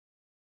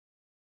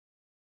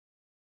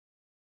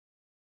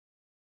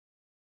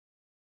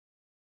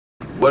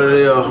What it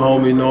is,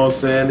 homie, you know what I'm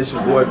saying? This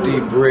your boy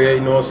D Bread,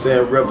 you know what I'm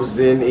saying?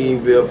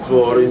 Representing Edenville,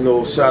 Florida, you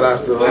know, shout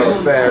outs to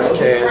Fast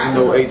Cash, you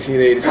know,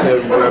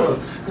 1887 record.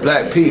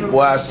 Black Pete,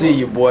 boy, I see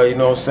you, boy, you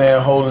know what I'm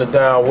saying? Holding it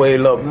down way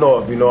up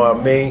north, you know what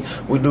I mean?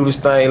 We do this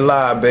thing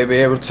live, baby,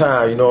 every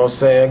time, you know what I'm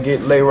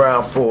saying? Lay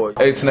around for it.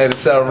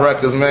 1887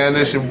 Records, man.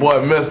 This your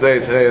boy, Mr.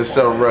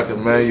 1887 Records,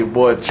 man. Your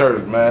boy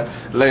Church, man.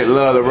 Late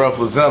love to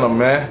represent him,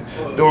 man.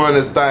 Doing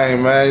this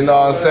thing, man, you know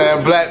what I'm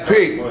saying? Black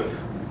Pete.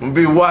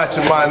 Be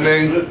watching, my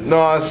nigga. Know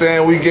what I'm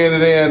saying? We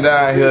getting it in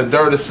down here.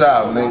 Dirty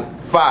South, nigga.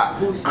 Fire.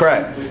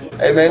 Crack.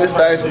 Hey, man, this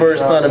the Iceberg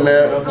Stunner,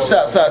 man.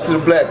 Shouts out to the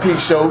Black Pete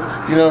Show.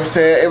 You know what I'm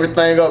saying?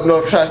 Everything up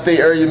north, tri-state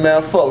area,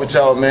 man. Fuck with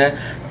y'all, man.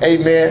 Hey,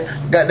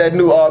 man, got that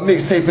new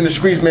mixtape in the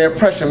streets, man.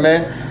 Pressure,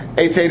 man.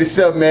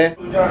 1887, man.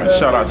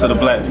 Shout out to the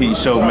Black Pete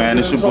Show, man.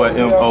 It's your boy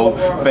M.O.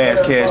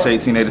 Fast Cash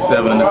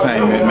 1887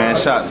 Entertainment, man.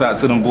 Shouts out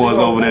to them boys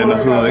over there in the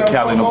hood,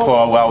 Cali,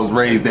 Nepal, where I was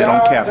raised at on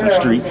Captain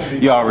Street.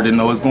 You already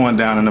know it's going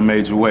down in a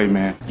major way,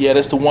 man. Yeah,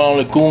 that's the one on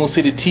the Goon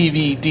City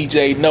TV,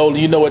 DJ Nolan.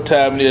 You know what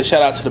time it is.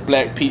 Shout out to the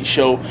Black Pete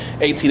Show,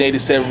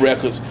 1887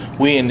 Records.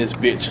 We in this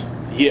bitch.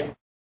 Yeah.